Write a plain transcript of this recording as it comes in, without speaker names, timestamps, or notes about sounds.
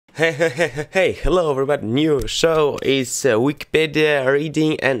Hey, hello everybody, new show is Wikipedia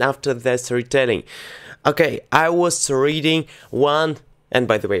reading and after that retelling. Okay, I was reading one, and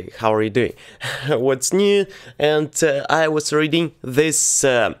by the way, how are you doing? What's new? And I was reading this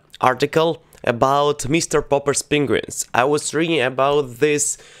article about Mr. Popper's Penguins. I was reading about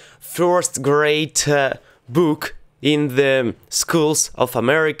this first grade book in the schools of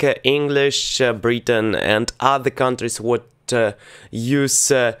America, English, Britain and other countries which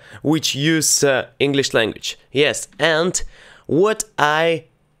use English language. Yes, and what I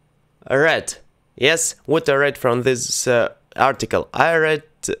read, from this article, I read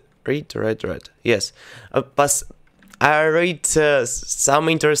some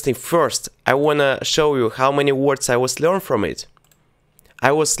interesting. First, I wanna show you how many words I was learned from it.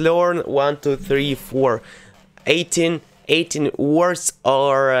 I was learned 18 words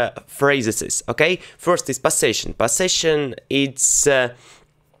or phrases, okay? First is possession. Possession is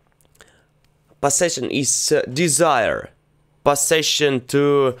desire. Possession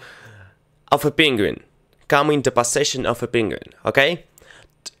of a penguin. Come into possession of a penguin, okay?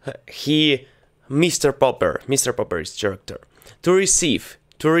 Mr. Popper is character. To receive.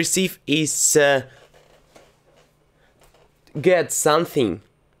 To receive is get something.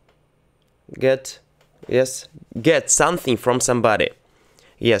 Get something from somebody.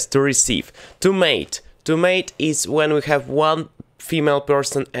 Yes, to receive. To mate. To mate is when we have one female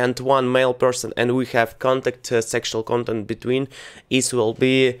person and one male person and we have contact, sexual contact between. It will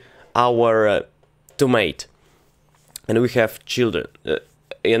be our to mate. And we have children.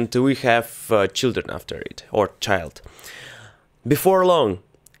 Children after it, or child. Before long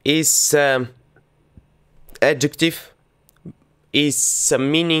is adjective, is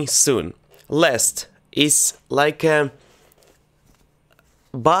meaning soon. Last is like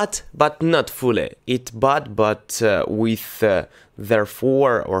but not fully. But with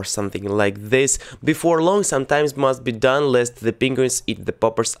therefore or something like this. Before long sometimes must be done lest the penguins eat the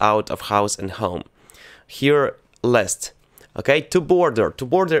poppers out of house and home. Here lest. Okay, to border. To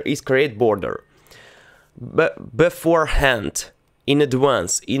border is create border. Beforehand, in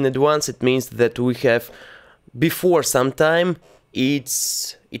advance. In advance it means that we have before some time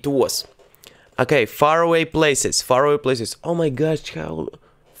it was. Okay, faraway places. Faraway places. Oh my gosh, how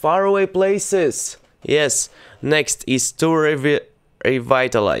faraway places. Yes. Next is to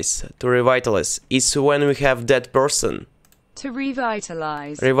revitalize. To revitalize is when we have dead person. To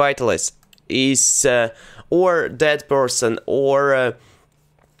revitalize. Revitalize is or dead person or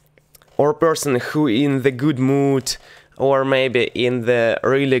person who in the good mood or maybe in the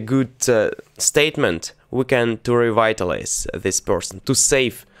really good statement we can to revitalize this person, to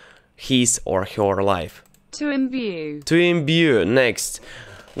save his or her life. To imbue. To imbue. Next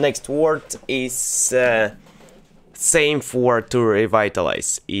word is same for to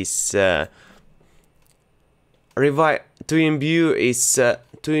revitalize. Is to imbue is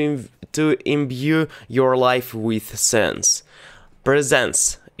to imbue your life with sense.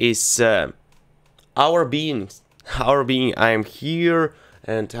 Presence is our being. Our being. I am here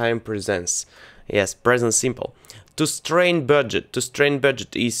and I am presence. Yes, present simple. To strain budget. To strain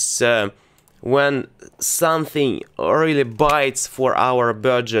budget is when something really bites for our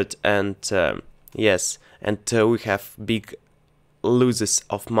budget and yes, and we have big losses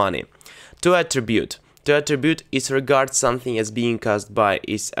of money. To attribute. To attribute is regard something as being caused by.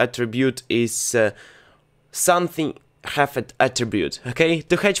 Is attribute is something have an attribute. Okay.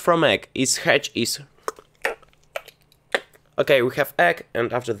 To hatch from egg is hatch is. Okay, we have egg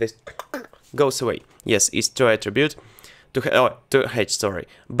and after this goes away. Yes, is to attribute. To hatch. Sorry.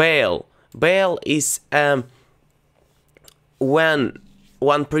 Bail. Bail is when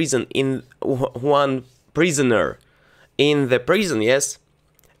one prisoner in the prison. Yes.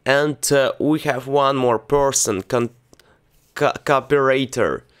 And we have one more person,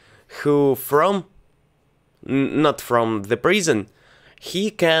 cooperator, who not from the prison, he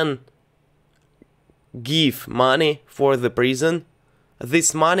can give money for the prison.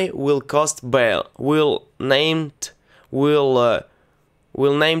 This money will cost bail. Will named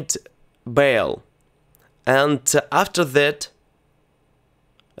bail, and after that,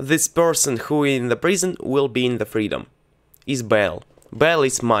 this person who in the prison will be in the freedom. Is bail. Bail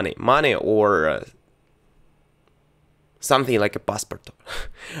is money or something like a passport.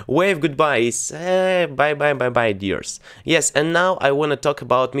 Wave goodbye is bye dears. Yes, and now I want to talk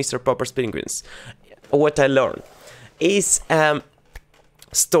about Mr. Popper's Penguins. What I learned is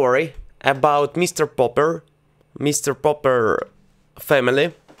story about Mr. Popper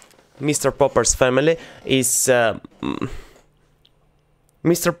family. Mr. Popper's family is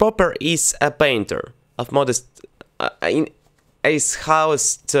Mr. Popper is a painter of modest is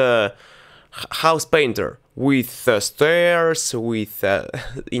house painter with stairs, with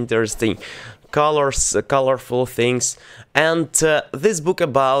interesting colors, colorful things, and this book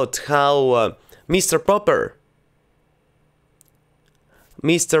about how Mr. Popper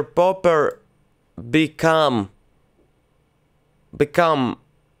become the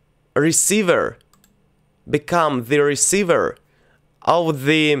receiver of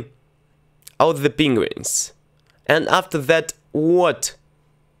the penguins, and after that, what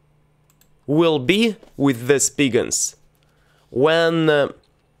will be with these penguins when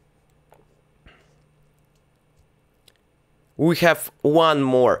we have one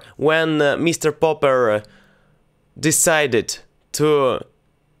more, when Mr. Popper decided to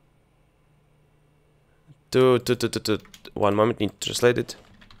one moment, need to translate it,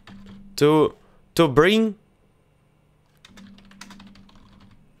 to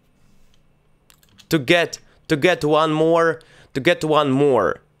get one more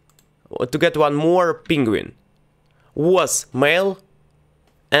penguin was male,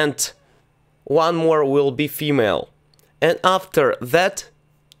 and one more will be female, and after that,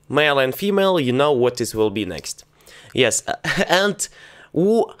 male and female, you know what this will be next. Yes, and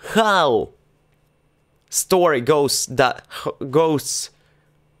how story goes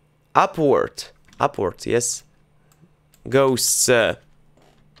upward, yes, goes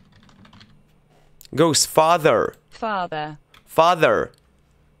farther,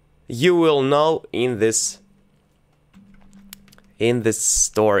 you will know in this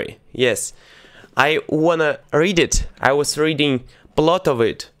story. Yes, I wanna read it. I was reading a lot of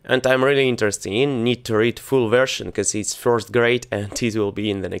it, and I'm really interested in. Need to read full version because it's first grade, and it will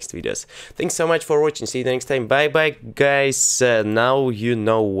be in the next videos. Thanks so much for watching. See you next time. Bye bye, guys. Now you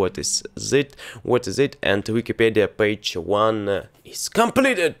know what is it, and Wikipedia page 1 is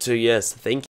completed. Yes, thank you.